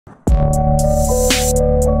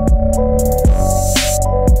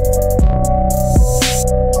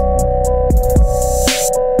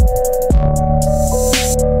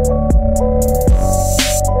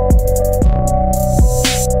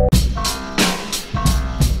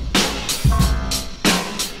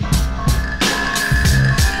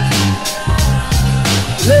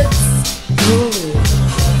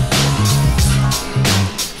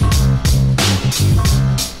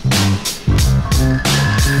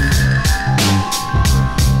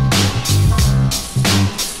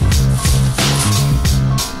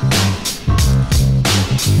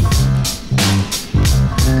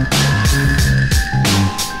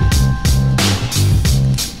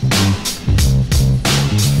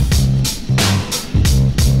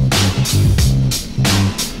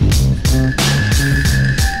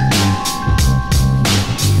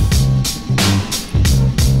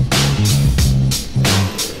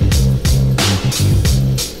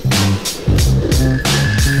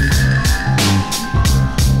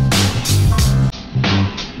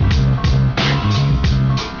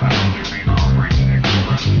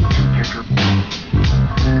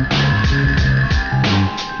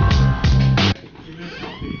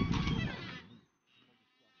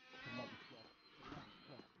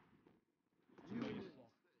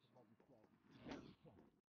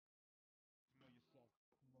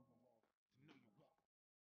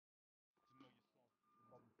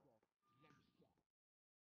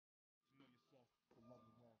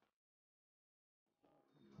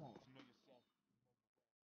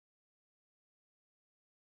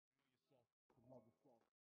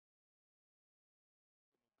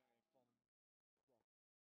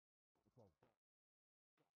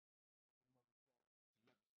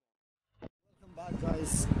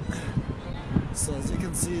guys, so as you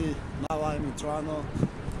can see, now I'm in Toronto.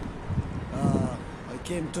 I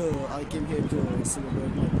came here to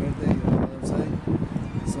celebrate my birthday, you know what I'm saying?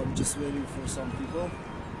 So I'm just waiting for some people.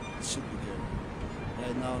 It should be good.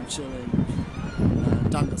 Right now I'm chilling.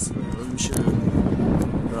 I'm chilling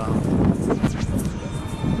around.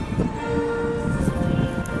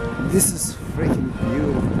 This is freaking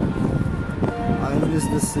beautiful. I miss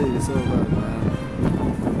this city so bad, man.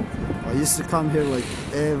 I used to come here like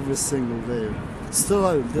every single day. Still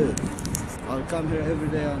I do. I'll come here every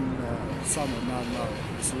day on summer, not now.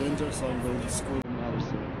 It's winter, so I'm going to school now.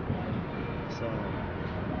 So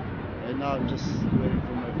right now I'm just waiting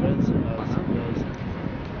for my friends and some guys.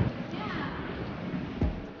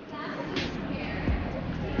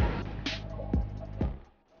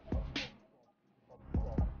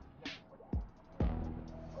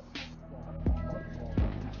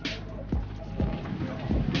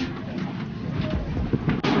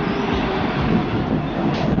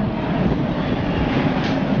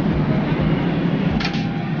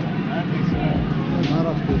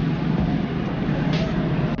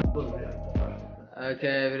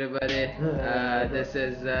 Okay, everybody. This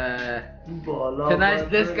is tonight's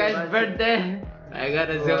this guy's birthday. I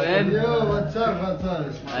gotta zoom in. Yo, what's up? What's up?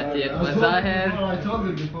 Atiq Mazahir. I told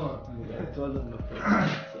you before. I told him before.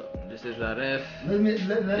 So this is Arif.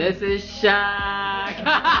 Let This is Shaq.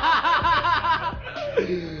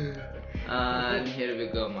 And here we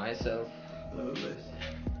go, myself.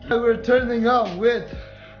 We're turning up with.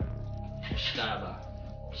 Shtaba.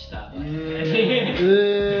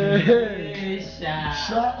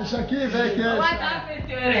 Shakib, What happened to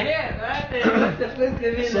your hair?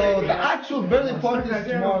 So the actual birthday party is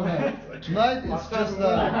tomorrow night. Tonight it's just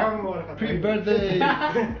a pre-birthday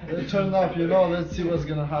turn up, you know. Let's see what's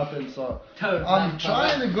gonna happen. So I'm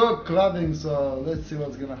trying to go clubbing, so let's see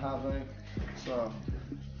what's gonna happen. So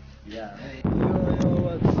yeah. Yo,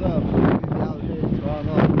 what's up? We're out here in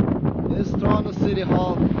Toronto. This is Toronto City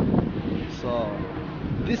Hall. So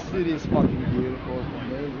this city is fucking beautiful,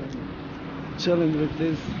 amazing. Chilling with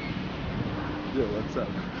this. Yo, what's up?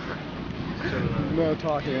 No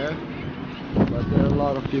talking, eh? But there are a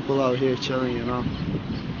lot of people out here chilling, you know.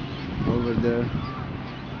 Over there.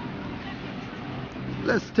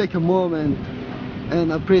 Let's take a moment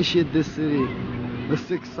and appreciate this city. The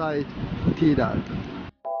 6th side, T-Dot.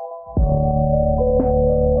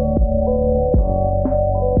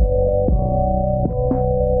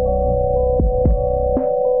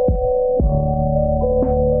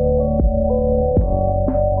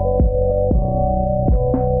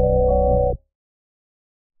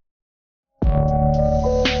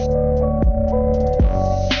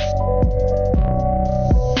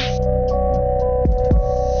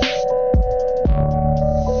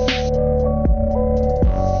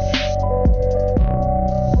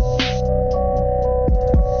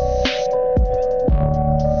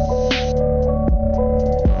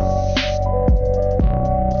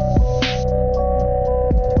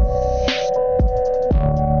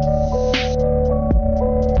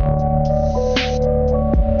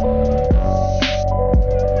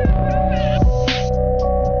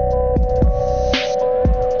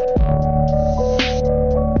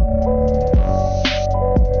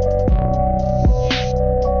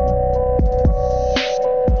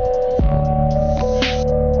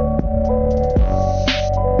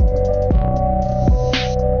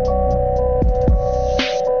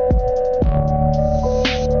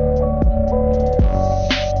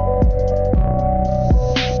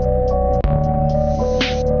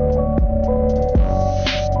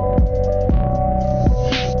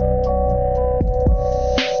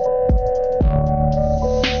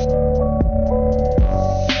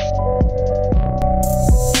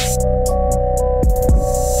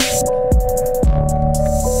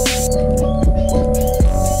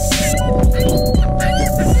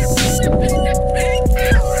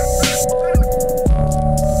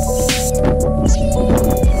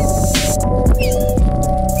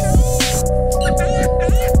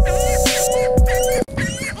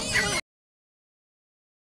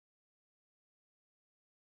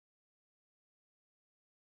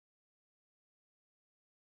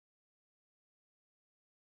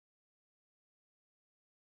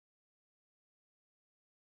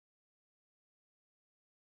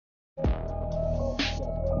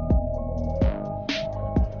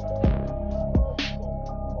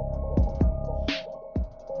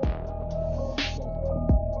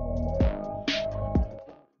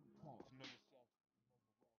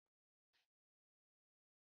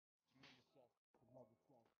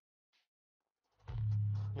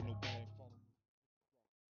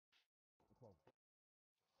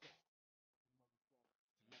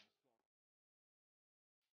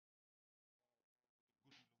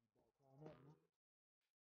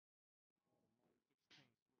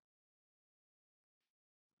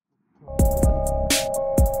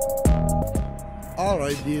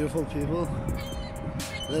 Alright, beautiful people,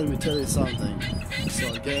 let me tell you something.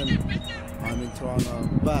 So again, I'm in Toronto,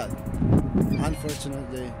 but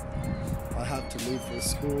unfortunately I have to leave for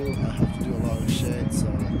school. I have to do a lot of shit, so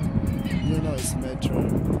you know it's metro,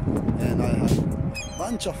 and I have a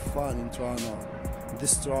bunch of fun in Toronto.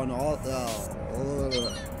 This Toronto,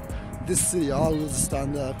 this city always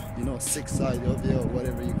stand up, you know, 6 side of you or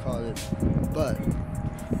whatever you call it. But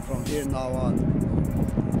from here now on,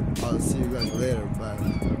 I'll see you guys later.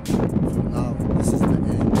 Bye.